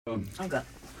Okay.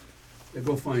 Yeah,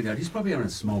 go find out. He's probably having a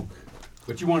smoke.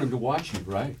 But you want him to watch you,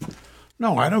 right?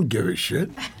 No, I don't give a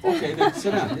shit. Okay, then sit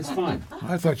down. It's fine.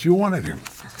 I thought you wanted him.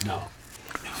 No.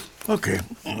 Okay.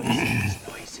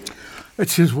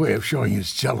 It's his way of showing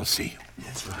his jealousy.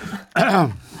 That's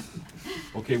right.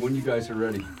 Okay, when you guys are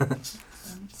ready.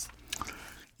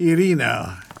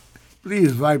 Irina,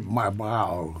 please wipe my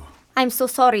brow. I'm so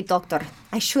sorry, doctor.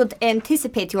 I should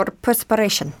anticipate your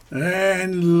perspiration.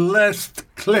 And last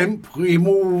clamp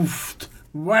removed.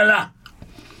 Voila.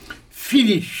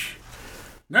 Finish.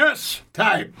 Nurse,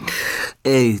 time.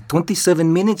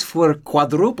 27 minutes for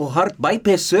quadruple heart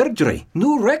bypass surgery.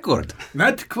 New record.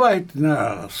 Not quite,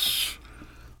 nurse.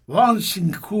 Once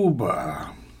in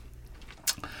Cuba,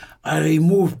 I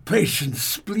removed patient's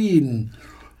spleen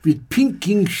with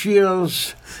pinking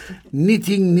shears,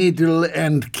 knitting needle,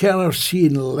 and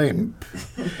kerosene lamp.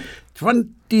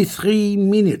 23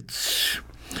 minutes.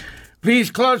 Please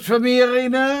close for me,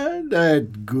 Irina.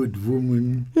 That good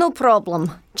woman. No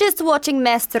problem. Just watching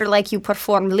master like you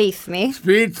perform leave me.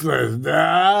 Speechless,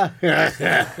 da?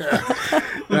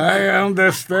 I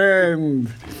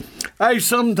understand.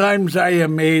 I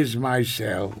amaze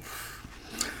myself.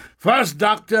 First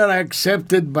doctor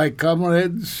accepted by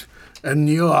comrades, a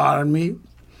new army.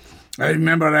 I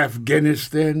remember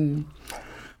Afghanistan.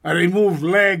 I removed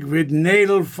leg with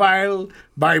needle file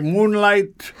by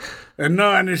moonlight, and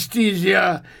no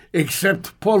anesthesia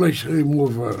except polish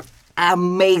remover.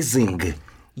 Amazing.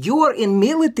 You were in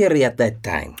military at that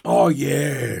time. Oh,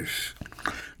 yes.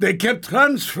 They kept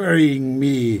transferring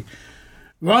me.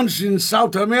 Once in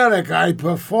South America, I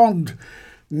performed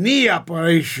knee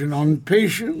operation on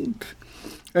patient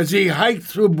as he hiked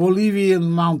through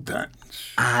Bolivian mountains.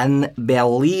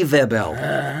 Unbelievable.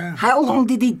 How long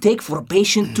did it take for a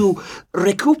patient to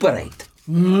recuperate?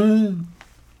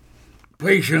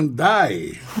 Patient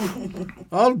died.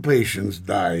 All patients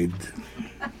died.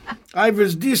 I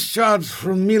was discharged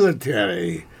from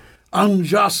military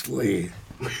unjustly.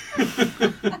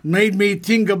 Made me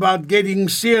think about getting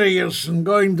serious and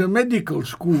going to medical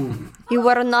school. You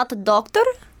were not a doctor?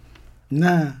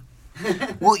 Nah.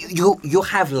 Well, you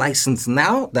have license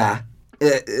now,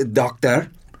 doctor.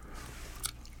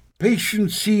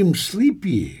 Patient seems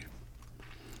sleepy.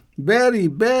 Very,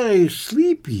 very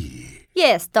sleepy.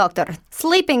 Yes, doctor.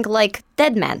 Sleeping like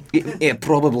dead man.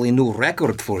 Probably new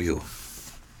record for you.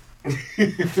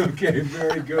 Okay,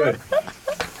 very good.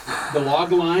 The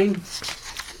log line,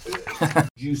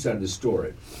 juice out of the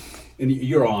story. And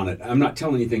you're on it. I'm not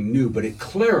telling anything new, but it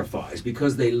clarifies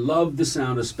because they love the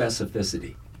sound of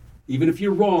specificity. Even if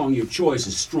you're wrong, your choice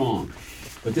is strong.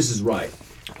 But this is right.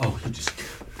 Oh,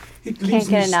 it leaves Can't get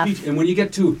me enough. speech. And when you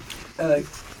get to,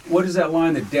 what is that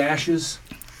line that dashes?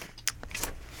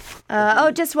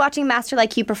 Just watching master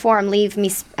like you perform leave me...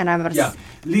 and I'm gonna... Yeah,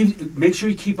 make sure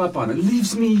you keep up on it.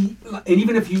 Leaves me, and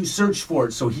even if you search for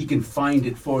it so he can find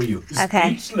it for you.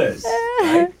 Okay. Speechless,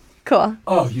 right? Cool.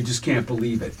 Oh, you just can't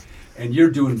believe it. And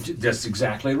you're doing just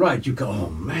exactly right. You go, oh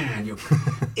man, you're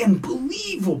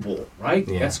unbelievable, right?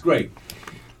 Yeah. That's great.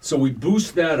 So we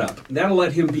boost that up. That'll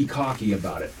let him be cocky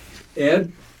about it.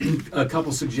 Ed, a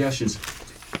couple suggestions.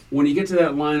 When you get to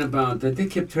that line about that they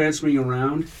kept transferring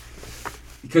around,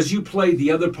 because you played the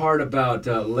other part about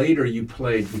later you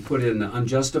put in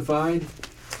unjustified.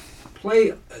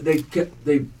 They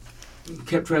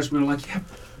kept transferring like, yeah,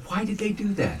 why did they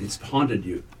do that? It's haunted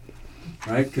you,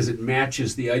 right? Because it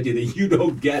matches the idea that you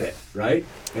don't get it, right?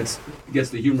 It gets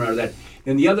the humor out of that.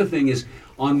 And the other thing is,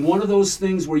 on one of those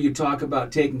things where you talk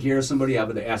about taking care of somebody out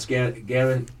of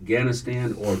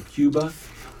Afghanistan or Cuba,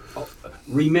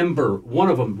 remember, one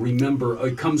of them,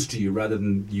 it comes to you rather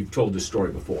than you've told this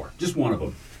story before. Just one of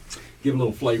them. Give a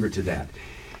little flavor to that.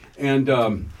 And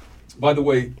by the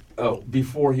way,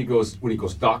 when he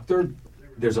goes, doctor,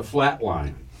 there's a flat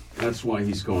line. That's why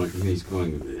he's going,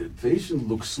 patient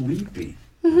looks sleepy.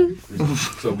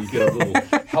 So we get a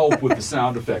little help with the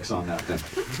sound effects on that then.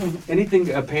 Anything,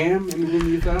 Pam, anything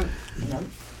you thought? No.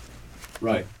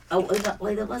 Right. Oh,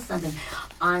 wait, there was something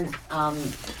on,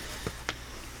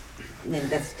 maybe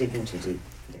that's digging too deep.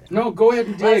 No, go ahead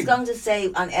and dig. Well, I was going to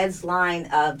say on Ed's line,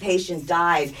 patient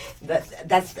died. But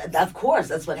that's of course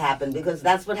that's what happened because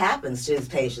that's what happens to his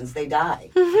patients. They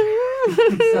die.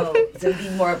 So to be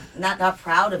more not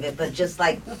proud of it, but just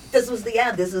like this was the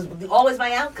end. This is always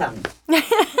my outcome. See,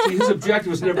 his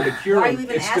objective was never to cure Why are him. you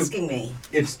even asking me?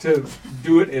 It's to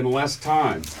do it in less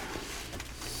time.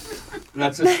 I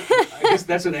guess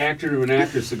that's an actor to an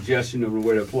actor's suggestion of a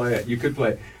way to play it. You could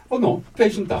play, oh no,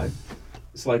 patient died.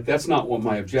 It's like, that's not what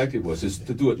my objective was, is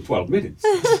to do it in 12 minutes.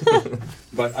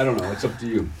 But I don't know, it's up to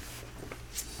you.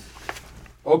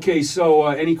 Okay, so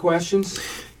any questions?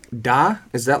 Da?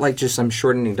 Is that like just some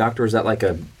shortening doctor, or is that like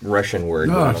a Russian word?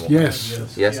 No,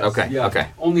 yes. Yes? Okay, Yeah. okay.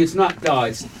 Only it's not da,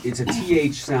 it's a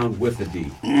TH sound with a D.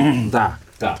 Da.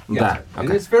 Da. Yeah. Da, And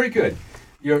okay. it's very good.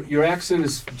 Your accent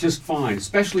is just fine,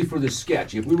 especially for this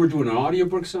sketch. If we were doing an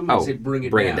audiobook, someone would say bring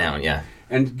it down. Yeah.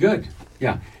 And good.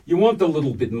 Yeah. You want the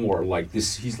little bit more like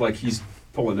this. He's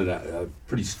pulling a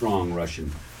pretty strong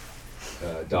Russian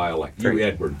dialect. You, Very-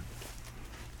 Edward,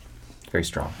 Very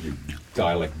strong. you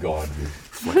dialect god. You.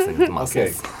 Flexing the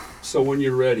muscles. Okay. So when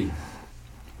you're ready.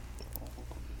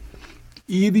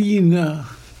 Irina,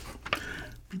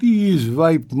 please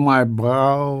wipe my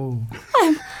brow.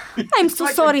 I'm so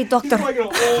sorry, doctor. He's like an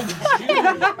old Jew.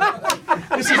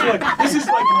 This is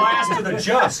like Last of the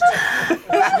Just.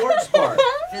 Schwartz part.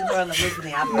 Fiddler on the Roof in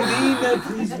the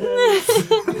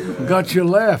Opera. Got your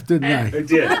laugh, didn't I? It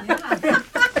did.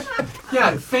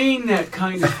 Yeah, feign that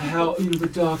kind of help. The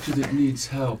doctor that needs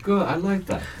help. Good. I like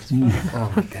that.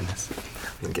 Oh my goodness.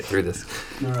 We can get through this.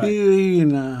 All right.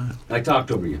 Irina, I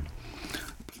talked over you.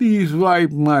 please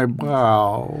wipe my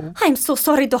brow. I'm so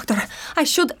sorry, doctor. I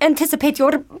should anticipate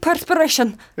your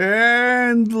perspiration.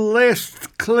 And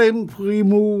last clamp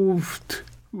removed.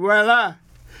 Voila.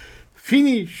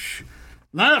 Finish.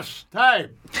 Nurse, time.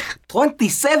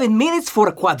 27 minutes for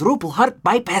a quadruple heart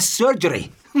bypass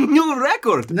surgery. New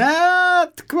record.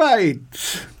 Not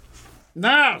quite.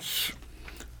 Nurse,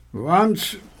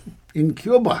 once in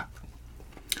Cuba,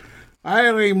 I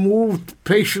removed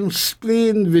patient's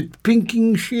spleen with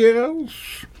pinking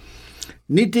shears,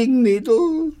 knitting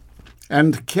needle,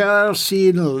 and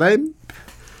kerosene lamp.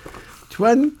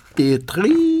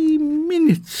 23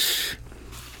 minutes.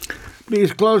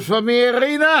 Please close for me,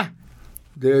 Irina.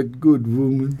 That good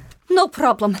woman. No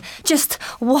problem. Just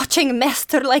watching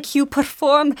master like you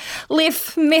perform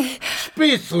leave me.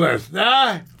 Speechless,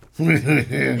 huh?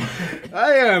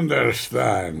 I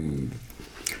understand.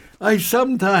 I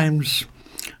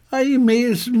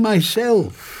amaze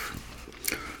myself.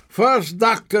 First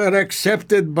doctor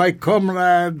accepted by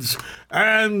comrades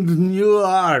and new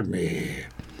army.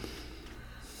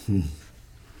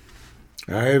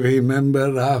 I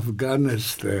remember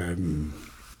Afghanistan.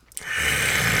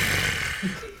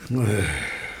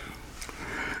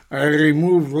 I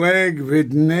removed leg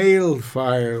with nail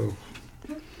file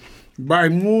by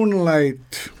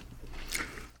moonlight.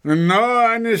 And no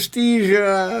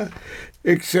anesthesia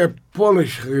except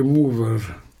polish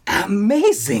remover.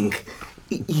 Amazing.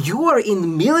 You were in the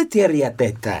military at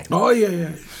that time. Oh,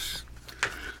 yes.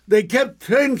 They kept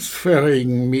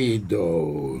transferring me,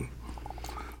 though.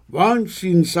 Once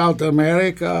in South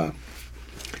America,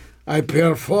 I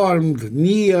performed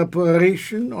knee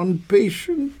operation on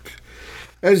patient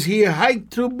as he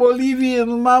hiked to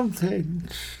Bolivian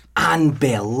mountains.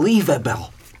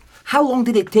 Unbelievable. How long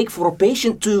did it take for a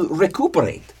patient to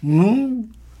recuperate?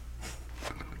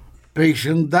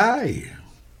 Patient die.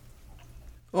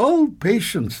 All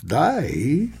patients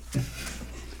die.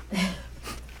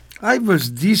 I was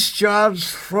discharged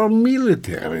from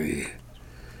military.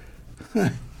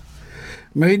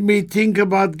 Made me think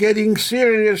about getting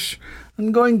serious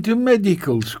and going to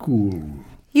medical school.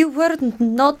 You were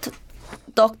not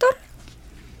doctor?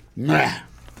 Nah.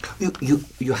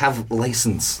 You have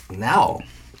license now,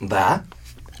 da?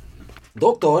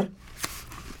 Doctor?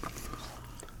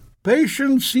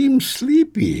 Patient seems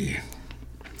sleepy.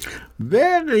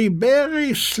 Very,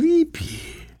 very sleepy.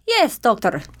 Yes,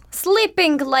 doctor.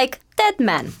 Sleeping like dead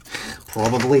man.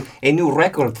 Probably a new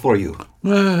record for you.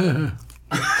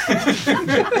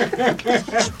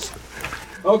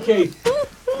 Okay.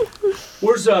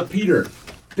 Where's Peter?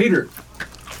 Peter.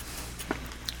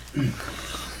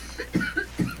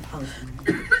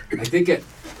 I think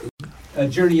a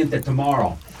journey into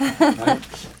tomorrow. Right?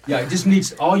 Yeah, it just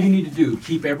needs, all you need to do,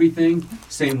 keep everything,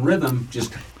 same rhythm,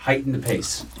 just heighten the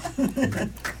pace.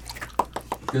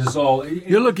 Because it's all...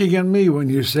 You're looking at me when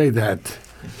you say that.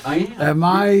 I am. Am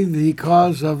I the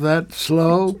cause of that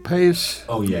slow pace?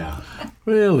 Oh, yeah.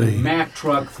 Really? Mack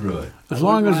truck through it. As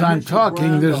long as I'm Mr.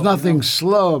 talking, there's Brando, nothing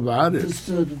slow about it.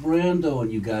 Mr. Brando,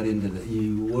 and you got into the,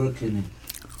 you working,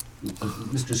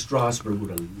 Mr. Strasberg would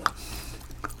have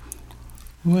loved.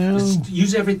 Well, Just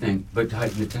use everything, but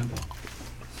heighten the tempo.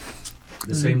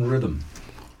 The same rhythm.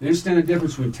 You understand the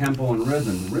difference between tempo and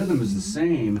rhythm? The rhythm is the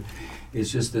same.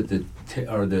 It's just that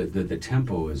the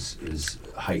tempo is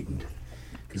heightened.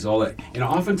 Because all that, and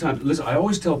oftentimes, listen, I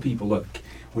always tell people, look,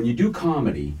 when you do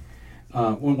comedy,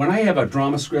 when I have a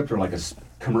drama script or like a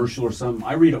commercial or something,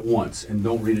 I read it once and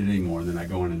don't read it anymore, and then I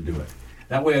go in and do it.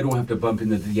 That way I don't have to bump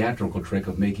into the theatrical trick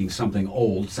of making something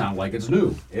old sound like it's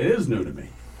new. It is new to me,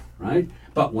 right?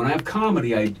 But when I have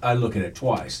comedy, I look at it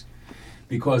twice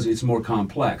because it's more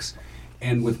complex.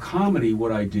 And with comedy,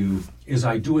 what I do is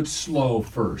I do it slow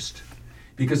first.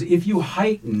 Because if you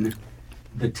heighten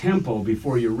the tempo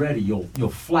before you're ready, you'll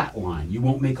flatline. You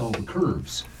won't make all the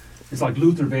curves. It's like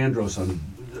Luther Vandross on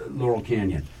Laurel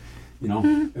Canyon. You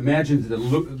know, imagine that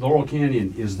Laurel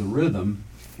Canyon is the rhythm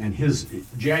and his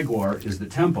Jaguar is the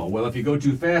tempo. Well, if you go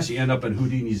too fast, you end up in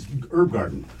Houdini's herb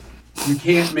garden. You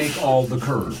can't make all the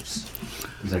curves.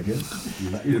 Is that good?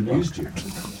 It amused you.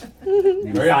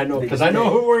 Yeah, I know, because I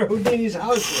know where Houdini's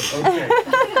house is. Okay.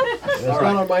 That's not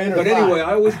on my inner But thigh. anyway,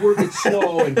 I always work it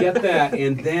slow and get that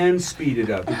and then speed it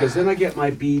up because then I get my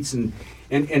beats and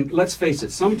let's face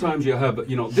it, sometimes you have,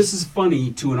 this is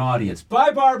funny to an audience.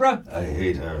 Bye, Barbara. I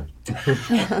hate her.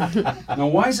 Now,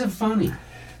 why is it funny?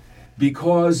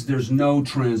 Because there's no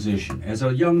transition. As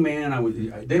a young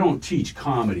man, they don't teach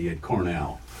comedy at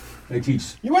Cornell. They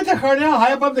teach. You went to Cornell,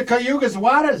 high above the Cayugas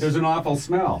waters. There's an awful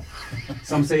smell.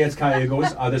 Some say it's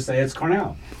Cayugas, others say it's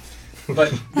Cornell.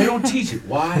 But they don't teach it.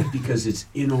 Why? Because it's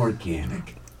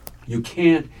inorganic. You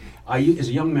can't. As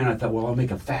a young man, I thought, well, I'll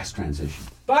make a fast transition.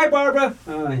 Bye, Barbara.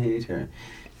 Oh, I hate her.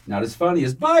 Not as funny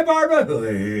as bye, Barbara. Oh,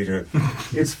 I hate her.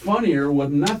 It's funnier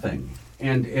with nothing,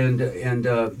 and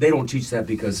they don't teach that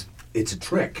because it's a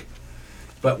trick.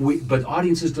 But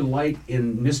audiences delight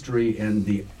in mystery and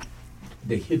the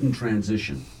hidden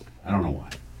transition. I don't know why.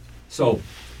 So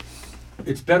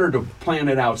it's better to plan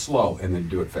it out slow and then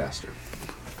do it faster.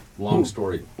 Long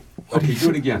story. Okay, do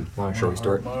it again. Long story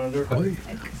short.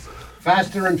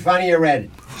 Faster and funnier, Ed.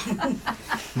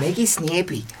 Make it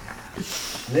snappy.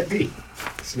 Snippy.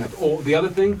 Snap. Oh, the other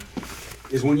thing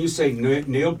is when you say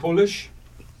nail polish,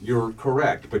 you're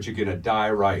correct, but you're gonna die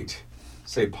right.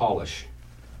 Say polish.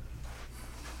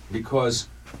 Because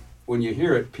when you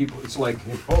hear it, people, it's like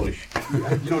Polish.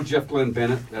 you know Jeff Glenn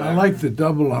Bennett. I like the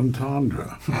double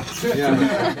entendre. Yeah.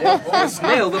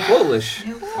 Nail the Polish.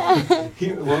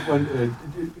 When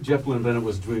Jeff Glenn Bennett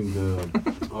was doing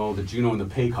the Juno and the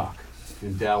Paycock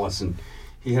in Dallas, and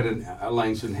he had a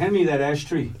line saying, "Hand me that ash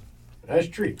tree." Ash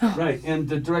tree. Right, and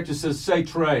the director says, "Say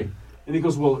tray." And he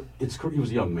goes, "Well, he was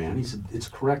a young man." He said, "It's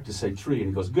correct to say tree." And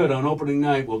he goes, "Good, on opening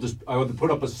night, I will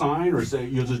put up a sign or say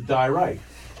you'll just die right."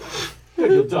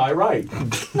 Good, you'll die right.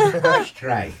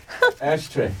 Ashtray.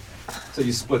 Ashtray. So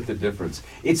you split the difference.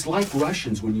 It's like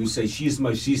Russians when you say, "She's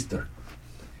my sister."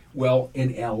 Well,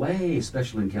 in L.A.,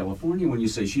 especially in California, when you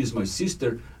say, "She's my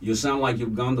sister," you sound like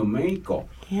you've gone to Mexico.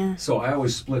 Yeah. So I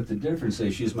always split the difference, say,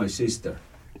 "She's my sister."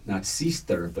 Not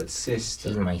sister, but sister.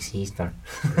 She's my sister.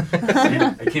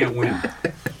 I can't win.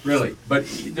 Really. But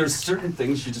there's certain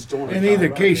things you just don't want to In either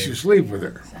case, you sleep with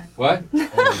her. What?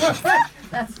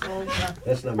 That's old.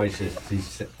 That's not my sister.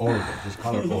 She's Olga. Just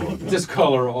call her Olga. Just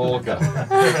call her Olga.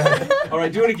 All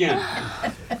right, do it again.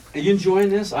 Are you enjoying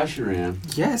this? I sure am.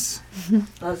 Yes.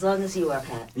 Well, as long as you are,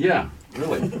 Pat. Yeah,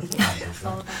 really. That's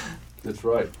all. That's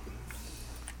right.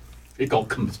 It all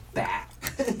comes back.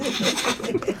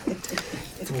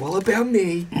 It's all about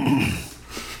me.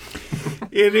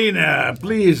 Irina,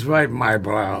 please wipe my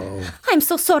brow. I'm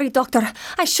so sorry, doctor.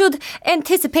 I should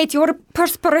anticipate your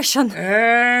perspiration.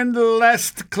 And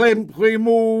last clamp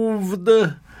removed.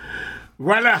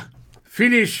 Voila.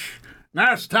 Finish.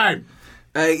 Now's time.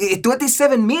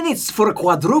 27 minutes for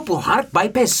quadruple heart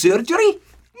bypass surgery?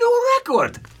 New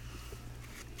record.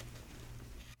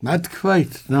 Not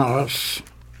quite, nurse.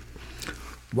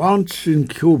 Once in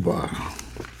Cuba,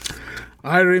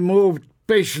 I removed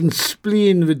patient's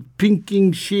spleen with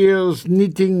pinking shears,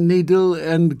 knitting needle,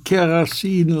 and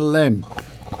kerosene lamp.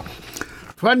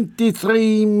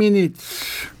 23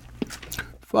 minutes.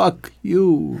 Fuck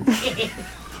you.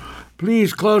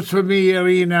 Please close for me,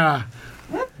 Irina.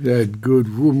 That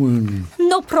good woman.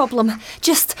 No problem.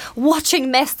 Just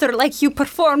watching master like you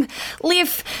perform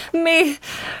leave me.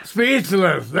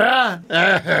 Speechless, huh?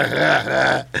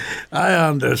 I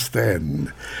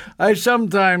understand. I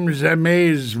sometimes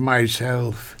amaze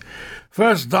myself.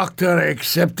 First doctor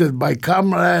accepted by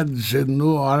comrades in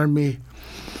new army.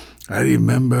 I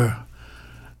remember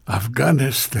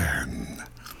Afghanistan.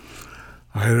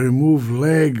 I removed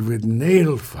leg with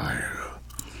nail file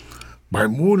by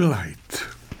moonlight.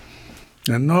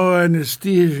 And no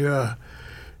anesthesia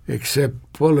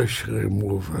except polish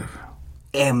remover.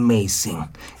 Amazing.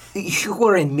 You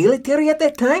were in military at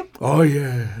that time? Oh,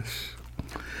 yes.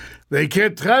 They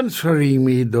kept transferring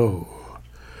me, though.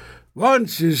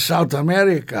 Once in South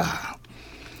America,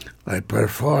 I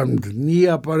performed knee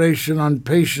operation on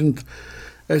patient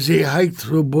as he hiked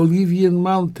through Bolivian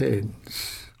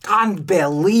mountains.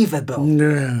 Unbelievable.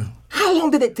 Yeah. How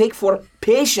long did it take for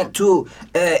patient to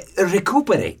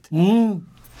recuperate?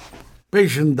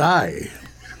 Patient died.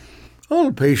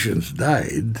 All patients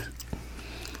died.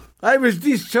 I was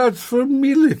discharged from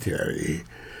military.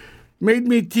 Made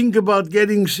me think about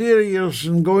getting serious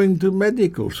and going to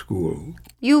medical school.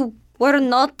 You were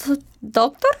not a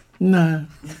doctor? Nah.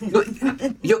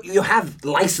 You have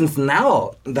license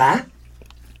now, da?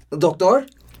 Doctor?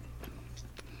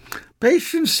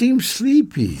 Patient seems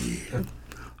sleepy.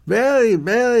 Very,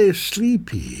 very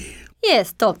sleepy.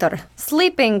 Yes, doctor.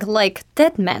 Sleeping like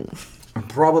dead men.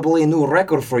 Probably a new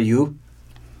record for you.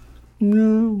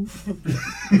 No.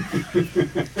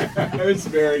 It was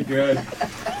very good.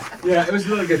 Yeah, it was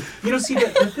really good. You know, see, the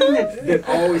thing that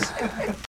always